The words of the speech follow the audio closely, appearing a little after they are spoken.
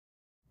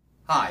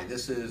Hi,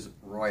 this is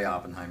Roy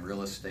Oppenheim,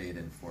 real estate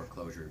and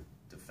foreclosure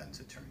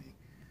defense attorney.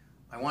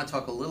 I want to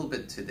talk a little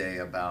bit today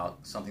about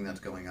something that's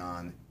going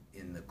on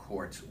in the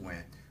courts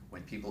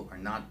when people are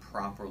not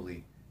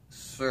properly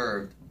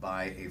served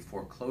by a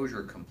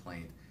foreclosure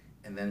complaint,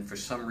 and then for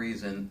some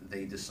reason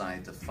they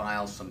decide to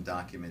file some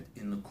document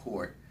in the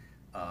court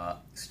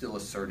still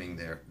asserting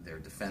their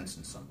defense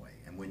in some way.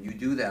 And when you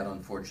do that,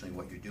 unfortunately,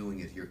 what you're doing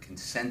is you're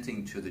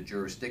consenting to the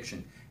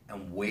jurisdiction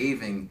and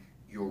waiving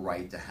your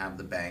right to have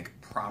the bank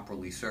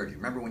properly serve you.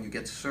 Remember, when you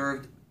get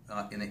served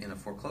in a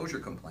foreclosure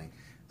complaint,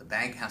 the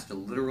bank has to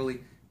literally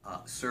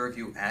serve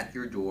you at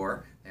your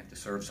door. They have to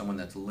serve someone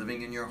that's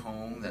living in your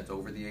home, that's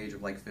over the age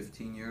of like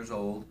 15 years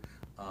old,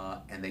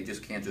 and they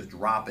just can't just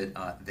drop it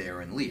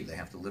there and leave. They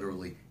have to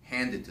literally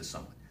hand it to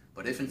someone.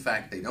 But if in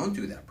fact they don't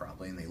do that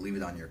properly and they leave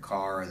it on your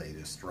car, or they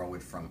just throw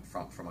it from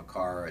a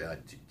car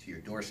to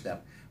your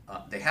doorstep,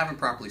 they haven't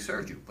properly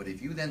served you. But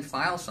if you then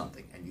file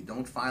something and you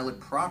don't file it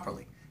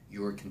properly,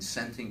 you are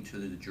consenting to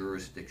the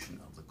jurisdiction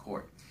of the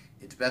court.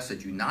 It's best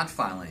that you not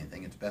file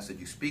anything. It's best that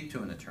you speak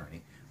to an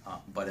attorney.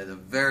 But at the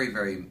very,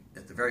 very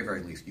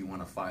least, you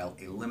want to file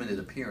a limited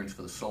appearance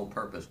for the sole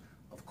purpose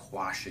of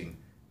quashing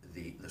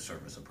the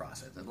service of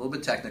process. It's a little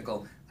bit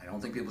technical. I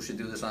don't think people should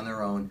do this on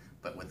their own,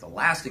 but what the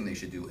last thing they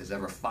should do is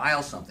ever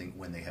file something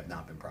when they have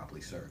not been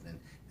properly served.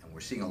 And we're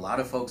seeing a lot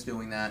of folks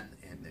doing that,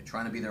 and they're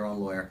trying to be their own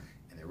lawyer,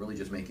 and they're really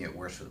just making it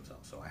worse for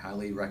themselves. So I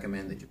highly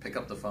recommend that you pick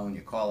up the phone, you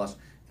call us,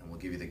 and we'll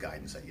give you the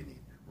guidance that you need.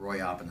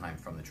 Roy Oppenheim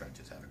from the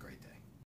trenches. Have a great day.